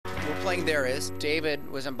playing There Is. David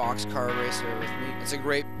was in Boxcar Racer with me. It's a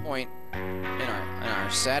great point in our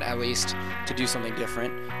set, at least, to do something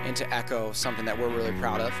different and to echo something that we're really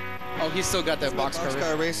proud of. Oh, he's still got that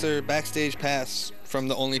Boxcar Racer backstage pass from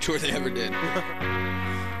the only tour they ever did.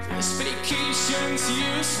 This vacation's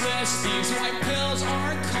useless, these white pills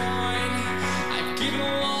aren't kind. I've given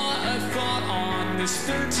a lot of thought on this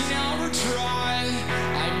 13-hour drive.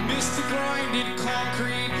 I missed the grinded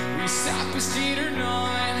concrete, we sat past 8 or 9,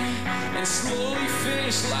 and slowly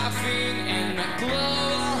finished laughing in the glow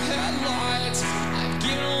of our headlights. I've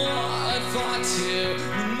given a lot of thought to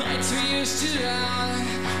the nights we used to have.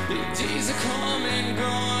 The days are come and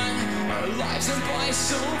gone, our lives went by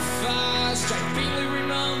so fast. I faintly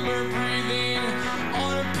remember breathing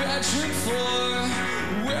on a bedroom floor,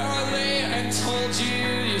 where I lay and told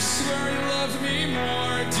you, you swear you love me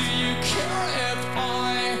more. Do you care if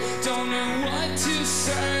I don't know what to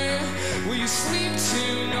say? Will you sleep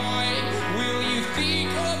tonight? Will you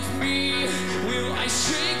think of me? Will I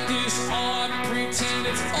shake this off, pretend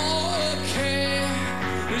it's all okay?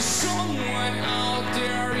 There's someone out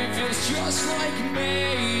there who feels just like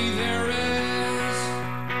me. There is.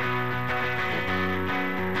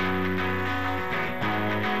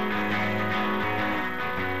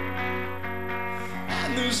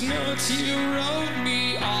 And those notes you wrote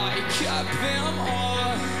me, I kept them all.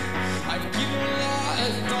 I've given a lot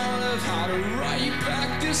of thought of how to write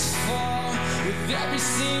back this far. With every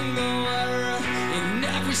single letter, in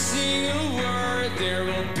every single word, there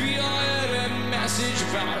will be a hidden message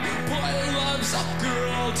about a boy that loves a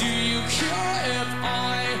girl. Do you care if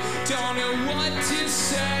I don't know what to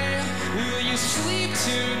say? Will you sleep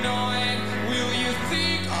tonight? Will you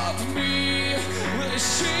think of me? Will I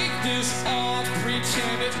shake this off,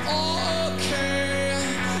 pretend it's all okay?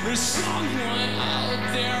 There's someone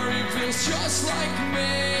out there who feels just like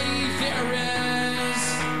me. There is.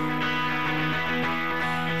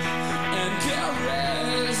 And there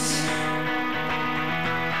is.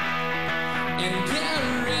 And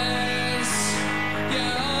there is.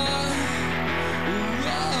 Yeah.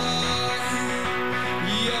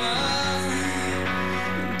 Yeah.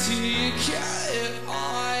 Do you care if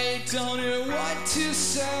I don't know what to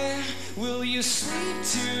say? Will you sleep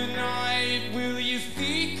tonight? Will you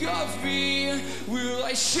think of me? Will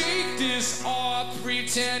I shake this off,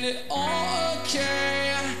 pretend it all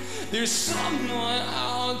okay? There's someone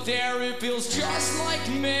out there who feels just like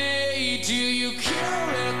me. Do you care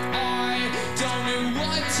if I don't know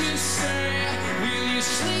what to say? Will you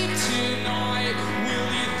sleep tonight?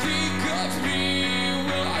 Will you think of me?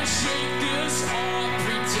 Will I shake this off,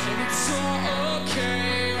 pretend it's all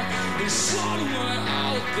okay? There's someone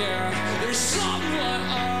out there. There's someone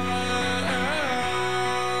out.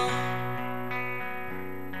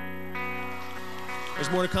 There's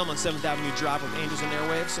more to come on 7th Avenue Drive with Angels and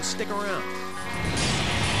Airwaves, so stick around.